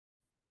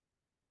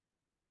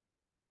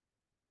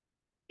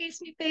Hey,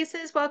 sweet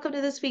faces. Welcome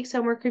to this week's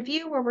homework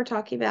review where we're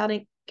talking about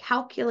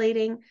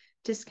calculating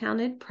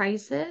discounted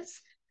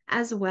prices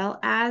as well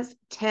as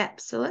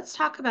tips. So let's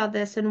talk about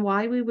this and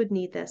why we would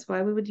need this,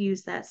 why we would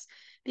use this,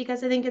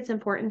 because I think it's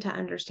important to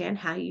understand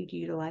how you'd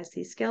utilize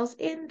these skills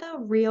in the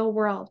real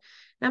world.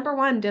 Number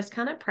one,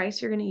 discounted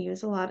price you're going to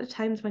use a lot of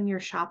times when you're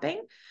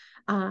shopping.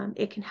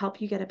 It can help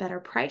you get a better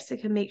price.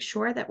 It can make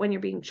sure that when you're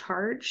being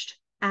charged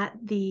at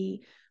the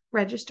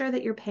register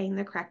that you're paying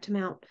the correct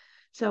amount.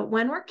 So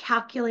when we're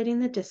calculating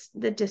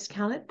the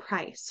discounted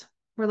price,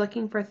 we're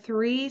looking for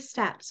 3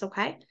 steps,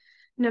 okay?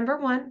 Number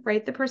one,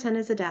 write the percent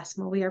as a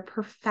decimal. We are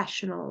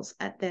professionals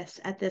at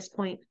this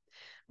point.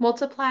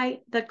 Multiply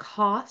the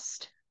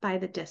cost by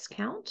the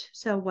discount.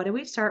 So what do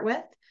we start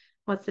with?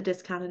 What's the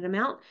discounted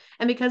amount?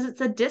 And because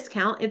it's a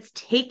discount, it's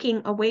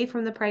taking away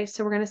from the price.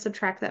 So we're going to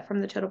subtract that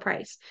from the total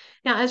price.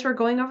 Now, as we're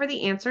going over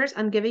the answers,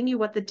 I'm giving you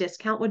what the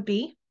discount would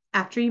be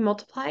after you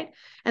multiplied,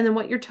 and then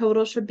what your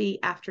total should be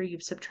after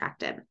you've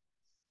subtracted.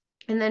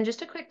 And then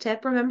just a quick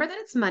tip, remember that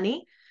it's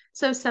money.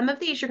 So some of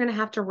these you're going to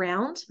have to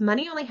round.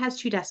 Money only has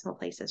 2 decimal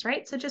places,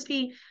 right? So just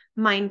be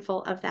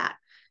mindful of that.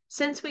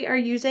 Since we are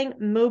using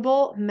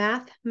mobile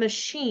math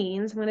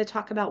machines, I'm going to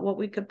talk about what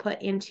we could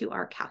put into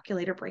our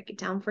calculator, break it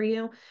down for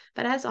you.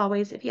 But as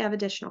always, if you have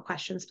additional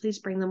questions, please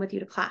bring them with you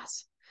to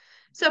class.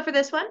 So for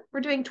this one,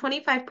 we're doing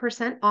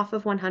 25% off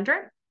of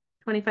 100.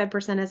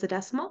 25% as a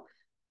decimal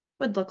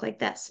would look like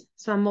this.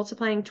 So I'm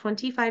multiplying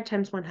 25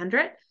 times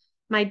 100.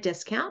 My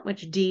discount,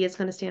 which D is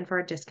going to stand for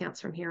our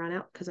discounts from here on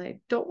out because I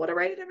don't want to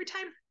write it every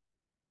time.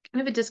 We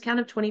have a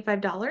discount of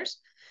 $25,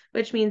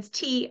 which means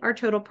T, our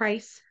total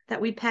price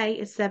that we pay,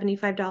 is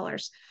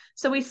 $75.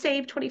 So we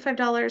saved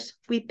 $25,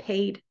 we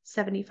paid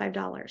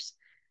 $75.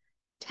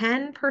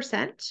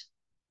 10%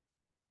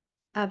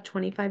 of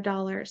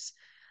 $25.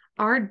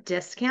 Our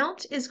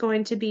discount is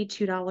going to be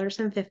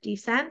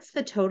 $2.50.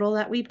 The total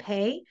that we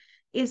pay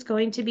is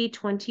going to be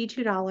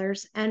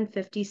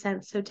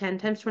 $22.50. So 10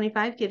 times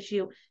 25 gives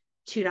you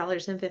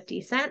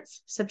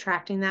 $2.50.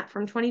 Subtracting that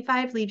from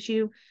 25 leaves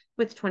you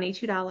with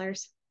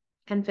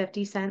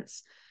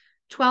 $22.50.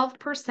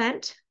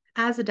 12%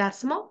 as a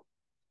decimal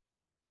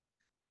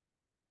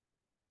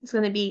is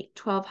going to be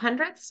 12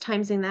 hundredths,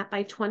 timesing that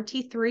by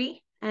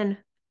 23 and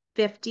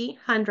 50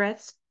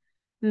 hundredths.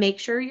 Make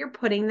sure you're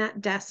putting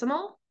that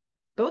decimal,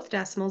 both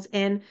decimals,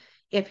 in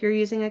if you're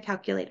using a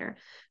calculator.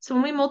 So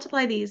when we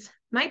multiply these,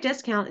 my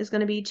discount is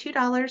going to be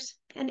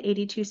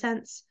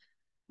 $2.82.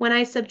 When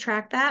I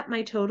subtract that,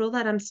 my total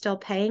that I'm still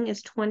paying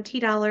is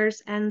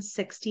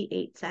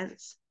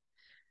 $20.68.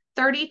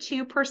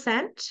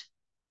 32%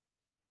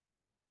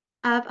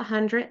 of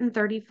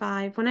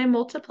 135. When I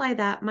multiply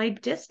that, my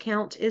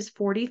discount is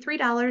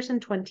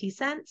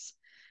 $43.20.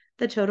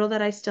 The total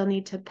that I still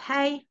need to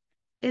pay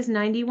is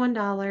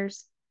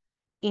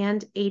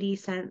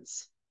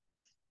 $91.80.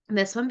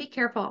 This one, be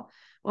careful.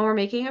 When we're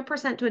making a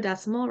percent to a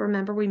decimal,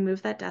 remember we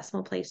move that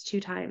decimal place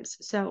 2 times.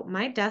 So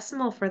my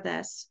decimal for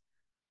this,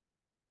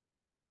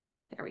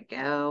 there we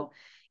go,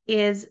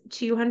 is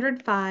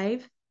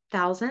 205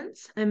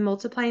 thousandths. I'm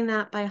multiplying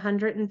that by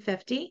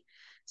 150.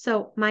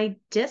 So my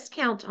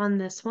discount on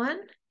this one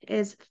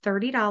is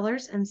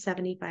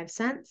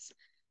 $30.75.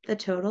 The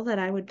total that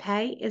I would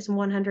pay is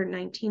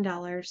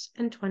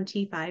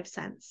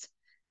 $119.25.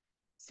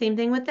 Same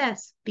thing with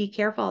this. Be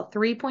careful.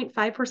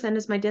 3.5%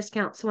 is my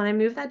discount. So when I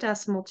move that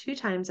decimal 2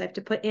 times, I have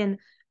to put in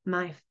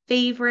my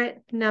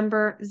favorite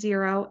number,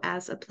 0,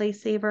 as a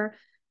place saver,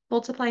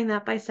 multiplying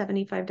that by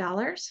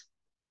 $75.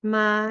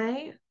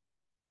 My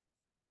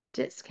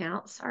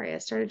discount, sorry, I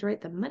started to write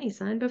the money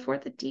sign before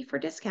the D for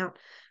discount.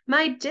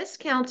 My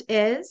discount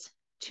is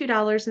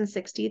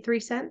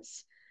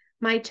 $2.63.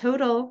 My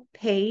total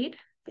paid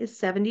is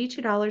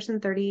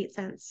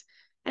 $72.38.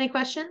 Any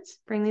questions?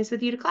 Bring these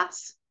with you to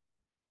class.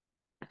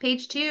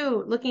 Page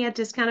 2, looking at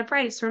discounted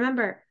price.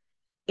 Remember,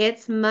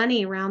 it's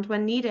money, round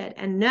when needed,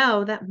 and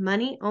know that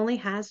money only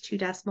has 2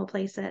 decimal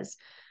places.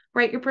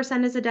 Write your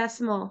percent as a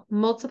decimal,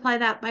 multiply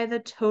that by the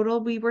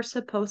total we were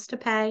supposed to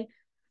pay,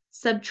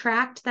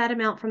 subtract that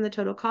amount from the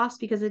total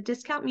cost because a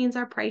discount means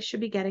our price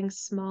should be getting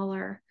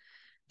smaller.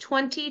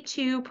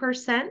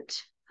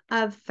 22%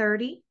 of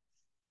 30.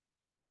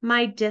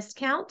 My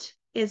discount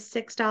is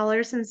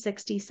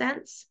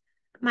 $6.60.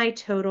 My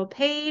total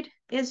paid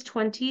is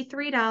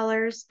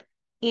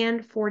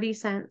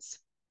 $23.40.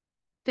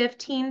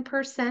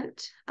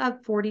 15%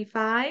 of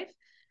 45.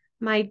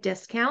 My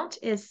discount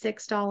is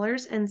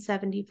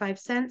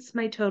 $6.75.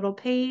 My total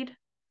paid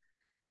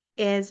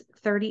is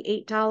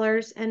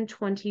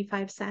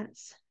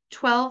 $38.25.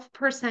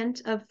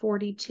 12% of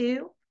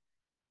 42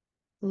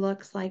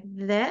 looks like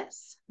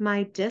this.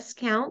 My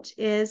discount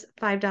is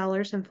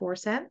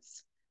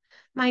 $5.04.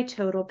 My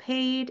total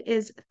paid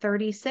is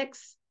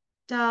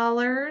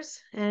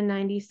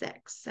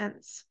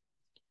 $36.96.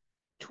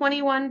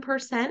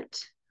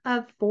 21%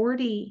 of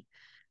 40.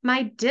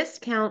 My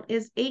discount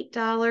is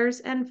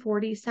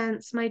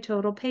 $8.40. My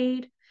total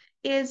paid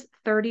is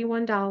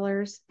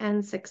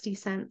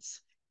 $31.60.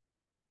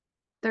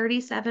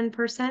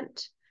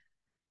 37%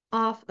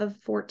 off of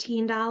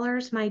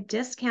 $14. My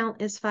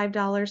discount is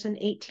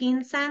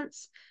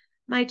 $5.18.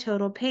 My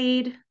total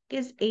paid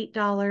is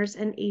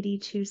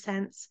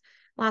 $8.82.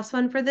 Last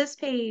one for this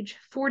page,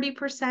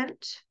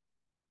 40%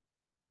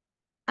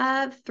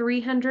 of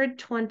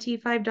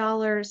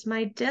 $325.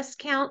 My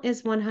discount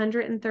is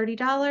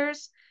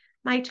 $130.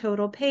 My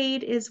total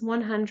paid is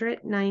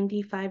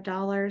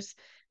 $195.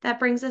 That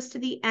brings us to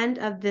the end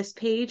of this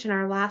page and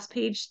our last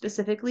page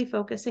specifically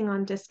focusing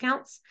on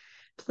discounts.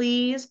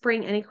 Please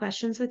bring any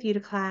questions with you to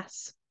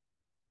class.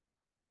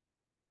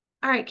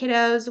 All right,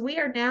 kiddos, we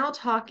are now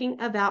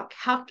talking about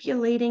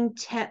calculating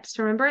tips.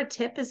 Remember, a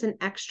tip is an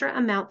extra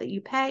amount that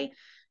you pay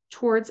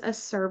towards a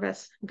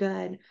service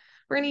good.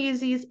 We're going to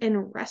use these in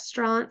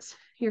restaurants.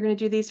 You're going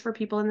to do these for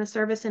people in the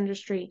service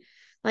industry,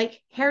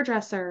 like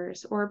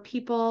hairdressers or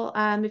people,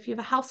 if you have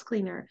a house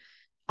cleaner.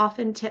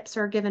 Often tips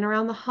are given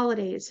around the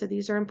holidays, so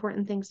these are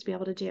important things to be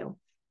able to do.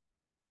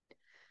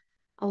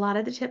 A lot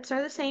of the tips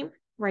are the same.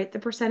 Write the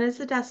percent as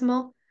the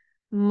decimal,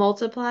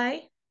 multiply,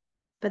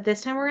 but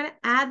this time we're going to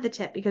add the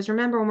tip because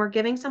remember, when we're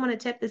giving someone a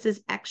tip, this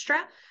is extra.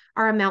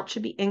 Our amount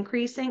should be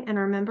increasing. And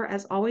remember,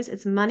 as always,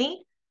 it's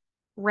money,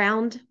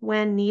 round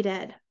when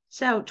needed.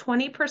 So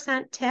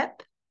 20%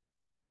 tip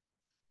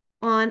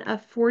on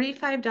a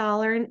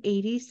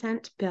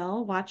 $45.80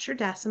 bill. Watch your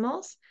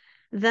decimals.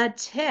 The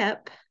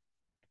tip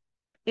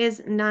is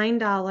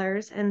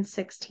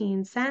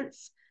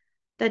 $9.16.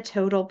 The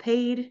total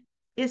paid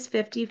is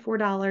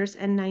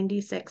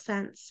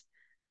 $54.96.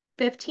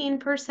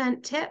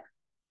 15% tip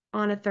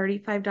on a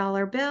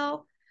 $35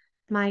 bill.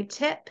 My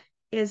tip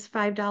is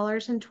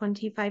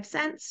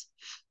 $5.25.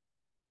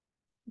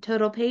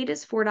 Total paid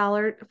is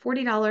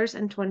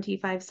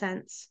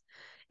 $40.25.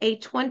 A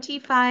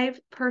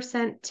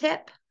 25%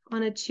 tip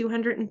on a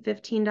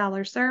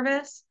 $215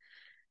 service.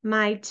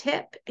 My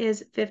tip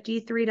is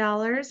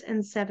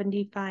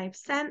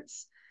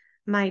 $53.75.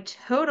 My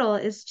total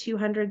is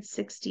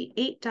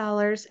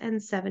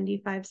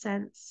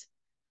 $268.75.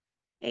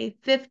 A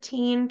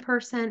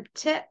 15%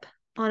 tip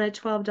on a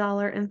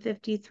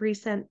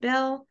 $12.53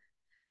 bill.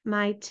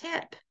 My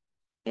tip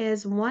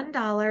is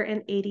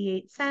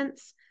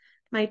 $1.88.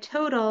 My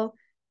total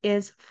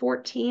is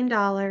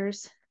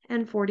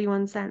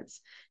 $14.41.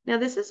 Now,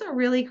 this is a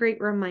really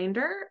great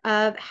reminder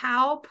of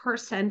how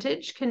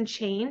percentage can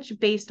change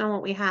based on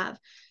what we have.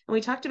 And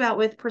we talked about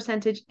with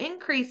percentage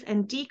increase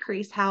and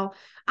decrease, how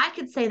I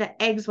could say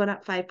that eggs went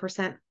up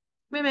 5%.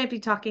 We might be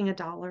talking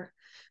 $1.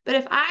 But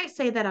if I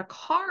say that a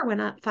car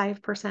went up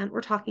 5%,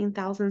 we're talking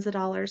thousands of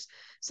dollars.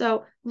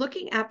 So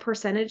looking at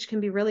percentage can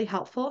be really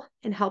helpful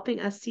in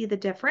helping us see the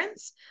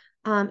difference.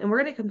 And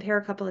we're going to compare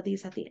a couple of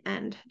these at the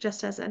end,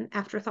 just as an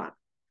afterthought.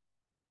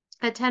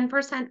 A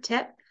 10%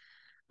 tip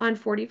on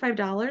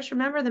 $45.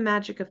 Remember the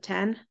magic of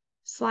 10.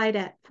 Slide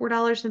it.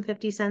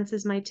 $4.50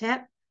 is my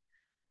tip.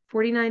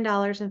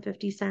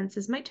 $49.50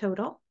 is my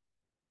total.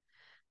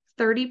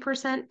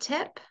 30%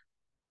 tip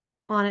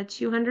on a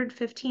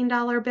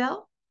 $215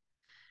 bill.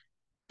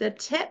 The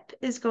tip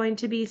is going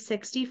to be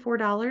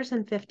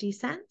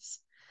 $64.50.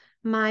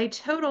 My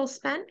total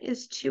spent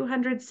is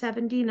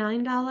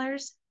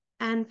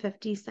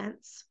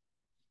 $279.50.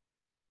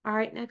 All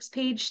right, next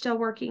page, still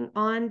working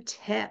on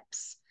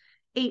tips.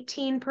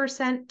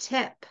 18%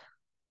 tip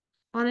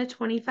on a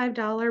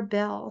 $25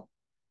 bill.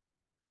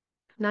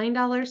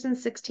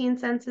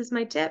 $9.16 is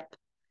my tip.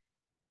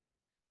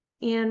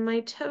 And my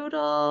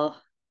total,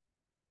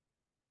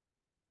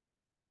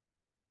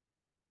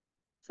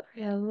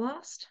 sorry, I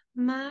lost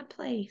my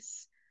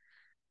place.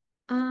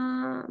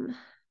 Sorry,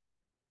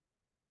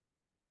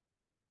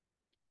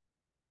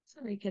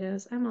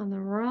 kiddos, I'm on the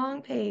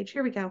wrong page.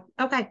 Here we go.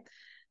 Okay,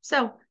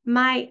 so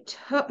my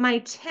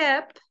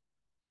tip,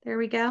 there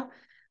we go,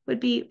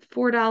 would be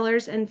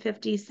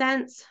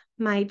 $4.50.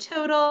 My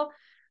total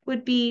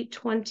would be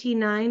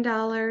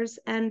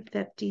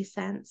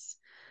 $29.50.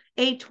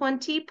 A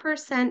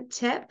 20%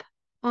 tip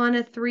on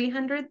a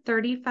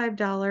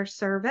 $335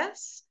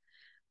 service.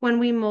 When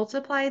we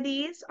multiply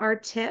these, our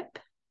tip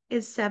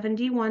is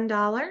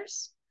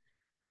 $71.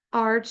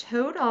 Our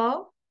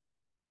total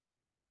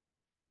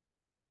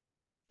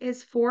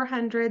is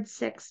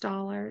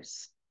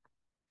 $406.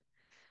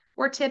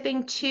 We're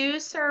tipping 2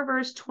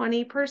 servers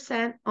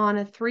 20% on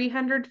a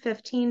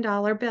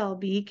 $315 bill.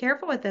 Be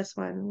careful with this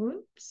one.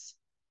 Whoops.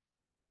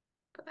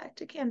 Go back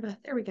to Canva.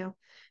 There we go.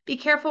 Be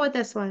careful with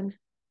this one.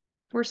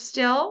 We're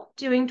still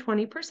doing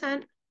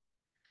 20%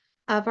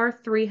 of our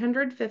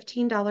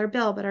 $315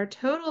 bill, but our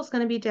total is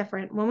going to be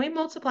different. When we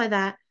multiply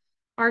that,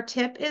 our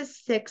tip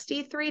is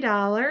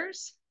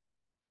 $63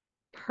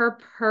 per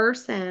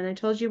person. I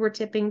told you we're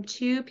tipping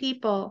 2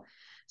 people.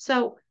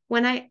 So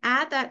when I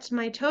add that to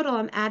my total,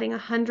 I'm adding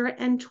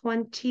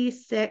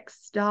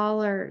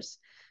 $126.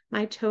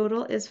 My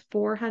total is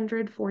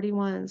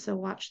 $441. So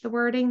watch the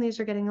wording. These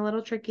are getting a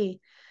little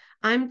tricky.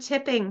 I'm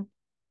tipping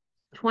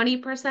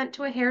 20%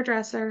 to a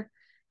hairdresser,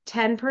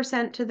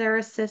 10% to their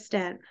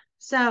assistant.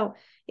 So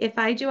if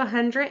I do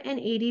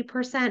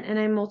 180% and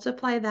I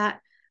multiply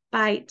that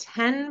by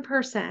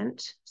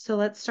 10%, so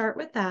let's start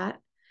with that,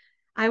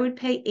 I would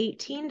pay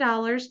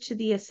 $18 to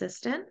the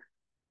assistant.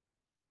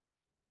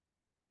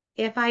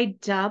 If I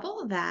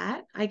double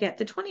that, I get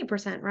the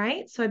 20%,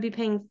 right? So I'd be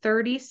paying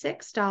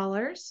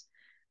 $36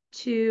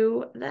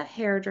 to the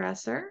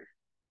hairdresser,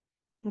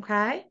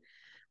 okay?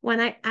 When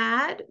I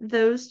add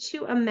those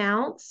two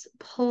amounts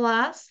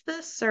plus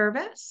the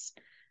service,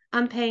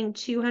 I'm paying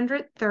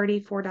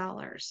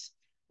 $234,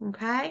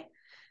 okay?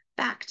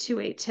 Back to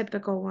a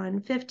typical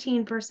one,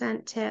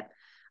 15% tip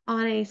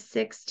on a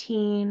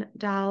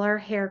 $16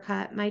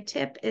 haircut. My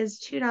tip is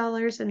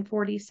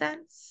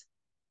 $2.40.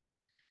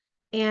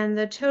 And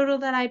the total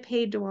that I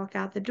paid to walk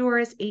out the door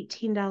is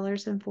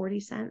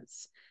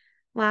 $18.40.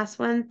 Last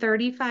one,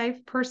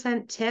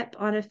 35% tip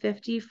on a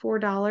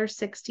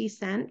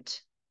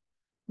 $54.60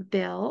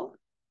 bill.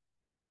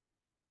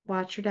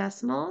 Watch your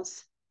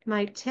decimals.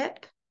 My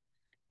tip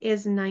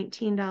is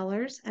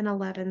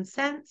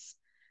 $19.11.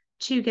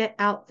 To get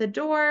out the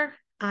door,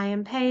 I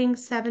am paying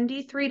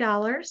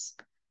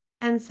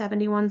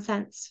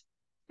 $73.71.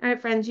 All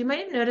right, friends, you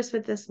might have noticed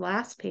with this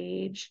last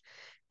page,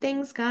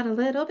 things got a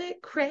little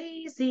bit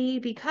crazy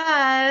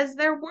because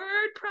they're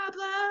word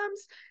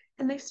problems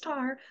and they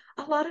star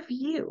a lot of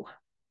you.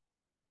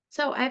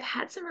 So I've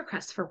had some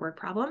requests for word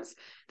problems.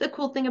 The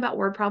cool thing about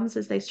word problems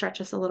is they stretch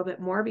us a little bit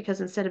more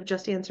because instead of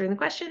just answering the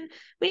question,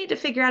 we need to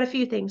figure out a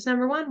few things.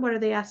 Number one, what are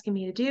they asking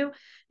me to do?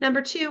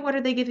 Number two, what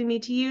are they giving me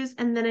to use?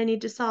 And then I need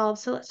to solve.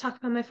 So let's talk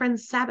about my friend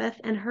Sabbath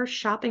and her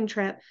shopping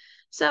trip.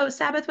 So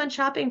Sabbath went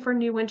shopping for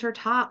new winter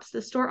tops.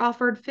 The store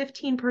offered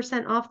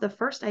 15% off the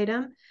first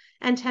item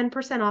and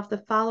 10% off the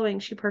following.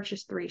 She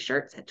purchased 3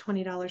 shirts at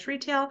 $20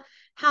 retail.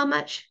 How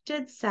much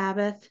did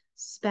Sabbath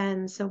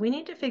spend? So we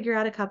need to figure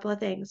out a couple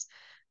of things.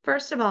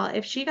 First of all,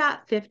 if she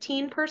got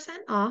 15%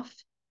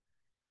 off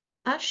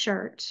a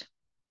shirt,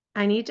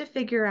 I need to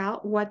figure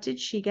out what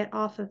did she get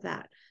off of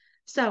that.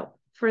 So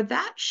for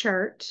that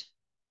shirt,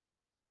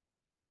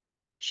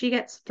 she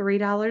gets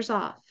 $3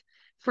 off.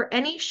 For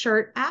any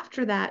shirt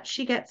after that,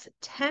 she gets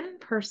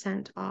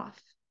 10%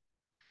 off,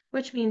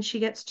 which means she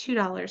gets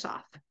 $2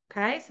 off.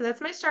 Okay, so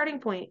that's my starting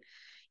point.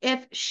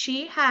 If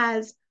she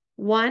has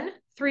one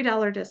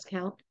 $3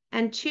 discount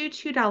and two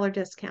 $2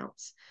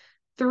 discounts,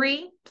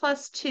 3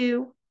 plus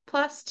 2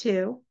 plus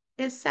 2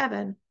 is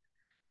 7.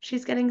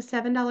 She's getting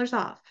 $7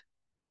 off.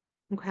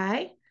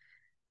 Okay.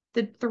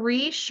 The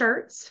 3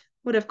 shirts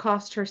would have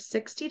cost her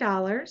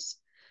 $60,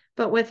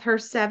 but with her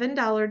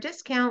 $7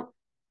 discount,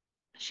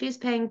 she's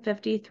paying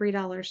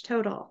 $53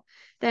 total.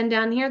 Then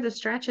down here, the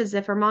stretch is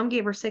if her mom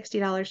gave her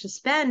 $60 to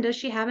spend, does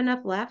she have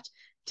enough left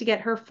to get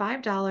her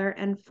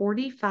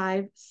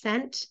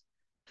 $5.45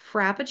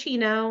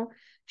 Frappuccino?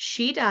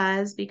 She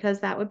does, because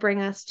that would bring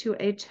us to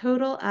a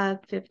total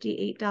of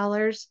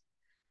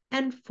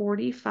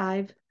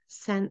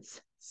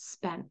 $58.45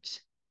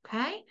 spent.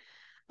 Okay.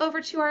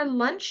 Over to our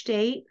lunch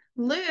date.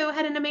 Lou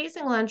had an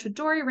amazing lunch with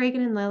Dory,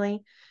 Reagan, and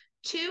Lily.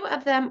 2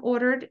 of them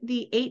ordered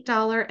the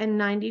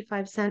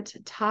 $8.95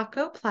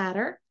 taco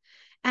platter,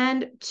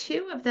 and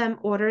 2 of them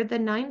ordered the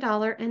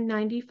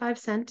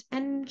 $9.95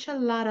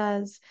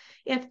 enchiladas.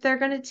 If they're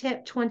going to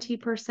tip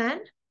 20%,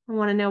 I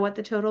want to know what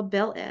the total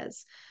bill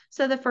is.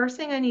 So the first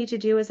thing I need to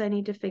do is I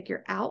need to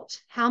figure out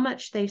how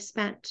much they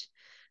spent.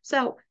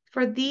 So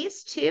for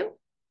these 2,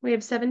 we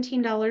have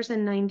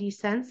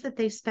 $17.90 that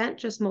they spent,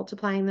 just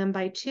multiplying them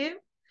by 2.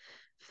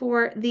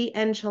 For the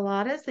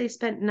enchiladas, they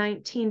spent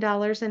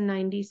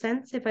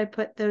 $19.90. If I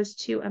put those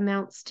 2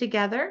 amounts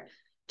together,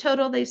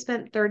 total they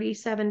spent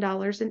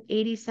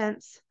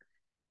 $37.80.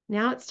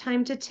 Now it's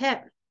time to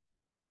tip.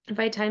 If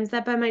I times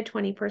that by my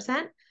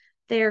 20%,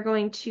 they are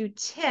going to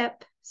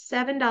tip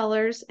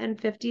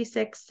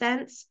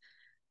 $7.56.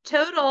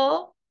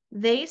 Total,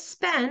 they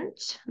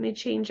spent, let me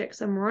change it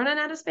because I'm running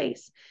out of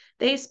space.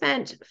 They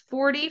spent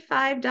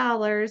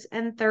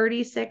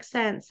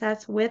 $45.36.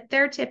 That's with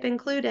their tip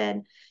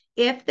included.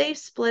 If they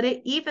split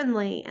it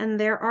evenly, and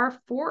there are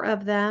 4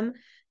 of them,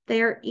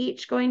 they are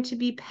each going to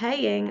be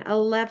paying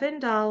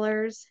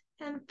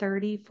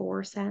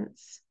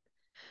 $11.34.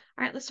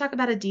 All right, let's talk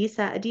about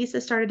Adisa.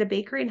 Adisa started a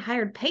bakery and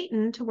hired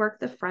Peyton to work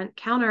the front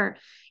counter.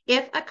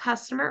 If a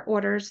customer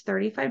orders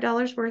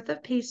 $35 worth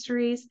of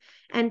pastries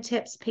and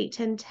tips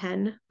Peyton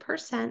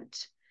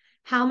 10%,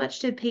 how much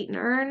did Peyton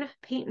earn?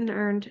 Peyton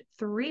earned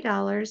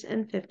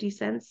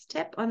 $3.50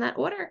 tip on that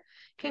order.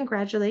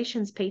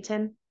 Congratulations,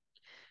 Peyton.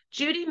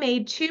 Judy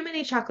made too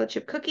many chocolate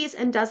chip cookies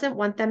and doesn't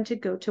want them to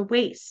go to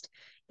waste.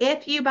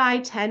 If you buy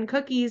 10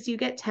 cookies, you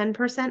get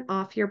 10%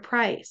 off your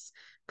price.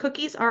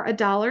 Cookies are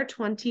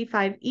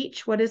 $1.25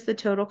 each. What is the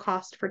total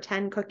cost for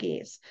 10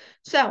 cookies?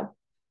 So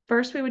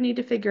first we would need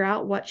to figure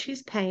out what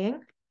she's paying.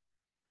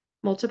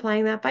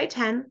 Multiplying that by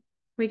 10,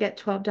 we get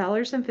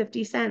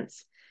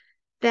 $12.50.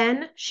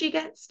 Then she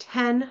gets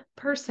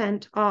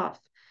 10% off.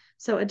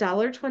 So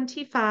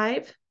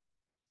 $1.25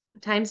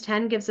 times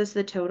 10 gives us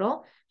the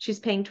total. She's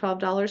paying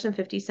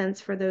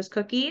 $12.50 for those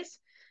cookies.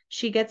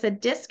 She gets a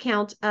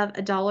discount of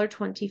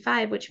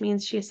 $1.25, which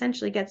means she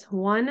essentially gets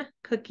 1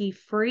 cookie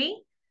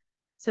free.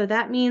 So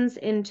that means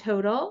in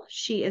total,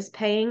 she is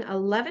paying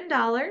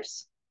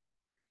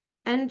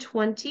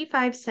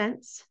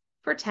 $11.25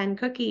 for 10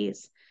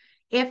 cookies.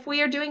 If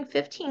we are doing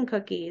 15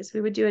 cookies,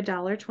 we would do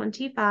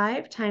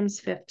 $1.25 times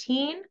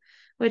 15,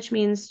 which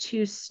means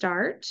to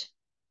start,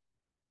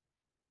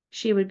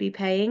 she would be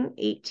paying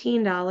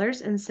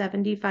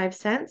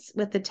 $18.75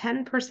 with the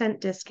 10%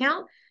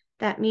 discount.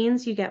 That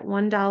means you get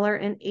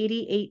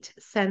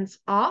 $1.88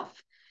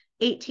 off.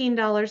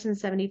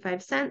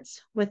 $18.75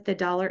 with the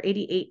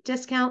 $1.88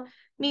 discount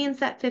means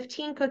that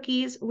 15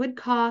 cookies would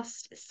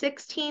cost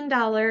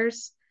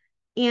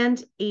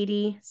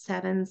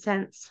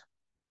 $16.87.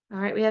 All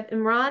right, we have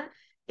Imran,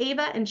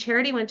 Ava, and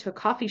Charity went to a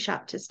coffee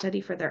shop to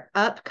study for their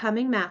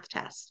upcoming math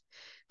test.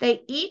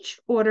 They each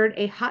ordered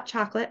a hot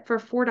chocolate for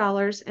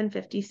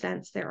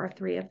 $4.50. There are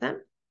 3 of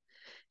them.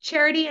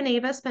 Charity and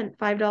Ava spent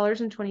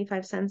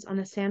 $5.25 on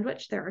a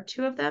sandwich. There are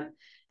 2 of them.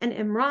 And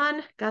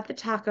Imran got the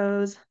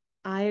tacos.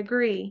 I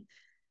agree.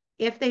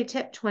 If they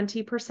tip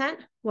 20%,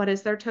 what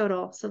is their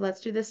total? So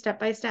let's do this step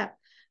by step.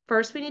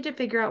 First, we need to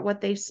figure out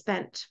what they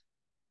spent.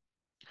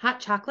 Hot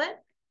chocolate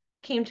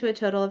came to a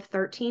total of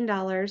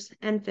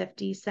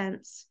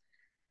 $13.50.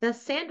 The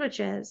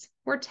sandwiches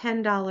were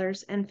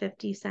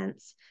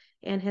 $10.50.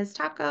 And his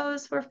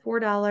tacos were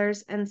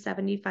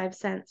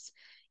 $4.75.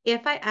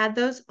 If I add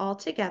those all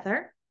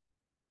together,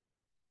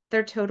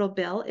 their total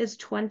bill is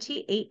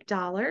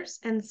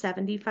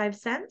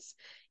 $28.75.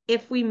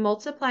 If we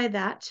multiply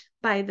that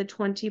by the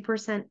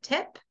 20%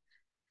 tip,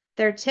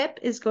 their tip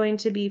is going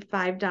to be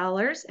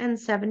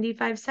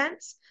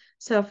 $5.75.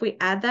 So if we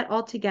add that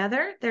all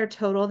together, their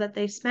total that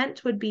they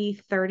spent would be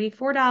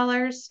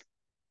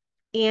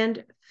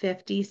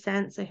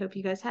 $34.50. I hope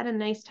you guys had a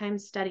nice time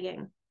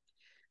studying.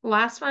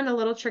 Last one, a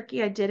little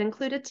tricky. I did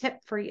include a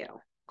tip for you,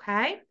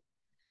 okay?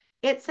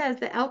 It says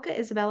that Elka,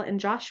 Isabella, and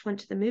Josh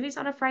went to the movies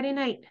on a Friday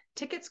night.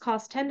 Tickets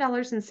cost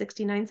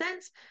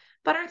 $10.69,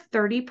 but are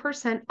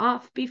 30%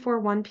 off before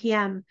 1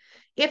 p.m.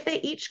 If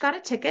they each got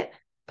a ticket,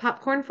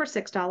 popcorn for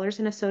 $6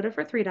 and a soda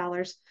for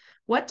 $3,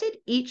 what did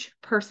each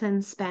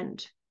person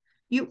spend?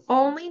 You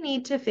only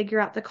need to figure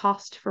out the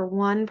cost for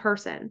one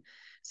person.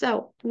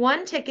 So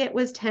one ticket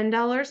was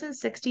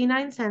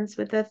 $10.69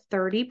 with a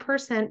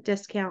 30%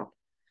 discount.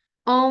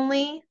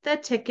 Only the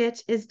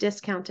ticket is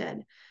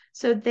discounted.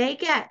 So they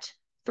get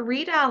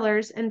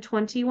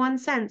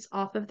 $3.21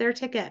 off of their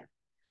ticket.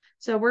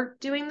 So we're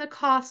doing the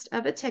cost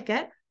of a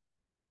ticket,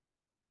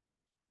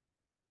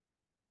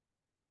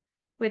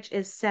 which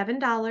is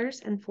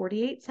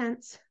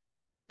 $7.48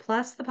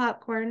 plus the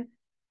popcorn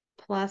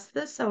plus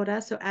the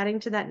soda. So adding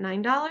to that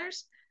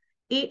 $9,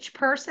 each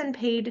person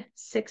paid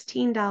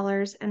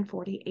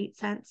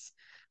 $16.48.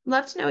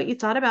 Love to know what you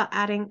thought about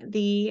adding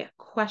the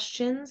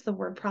questions, the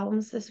word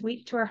problems this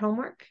week to our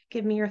homework.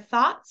 Give me your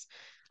thoughts.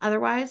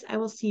 Otherwise, I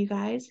will see you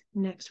guys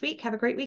next week. Have a great week.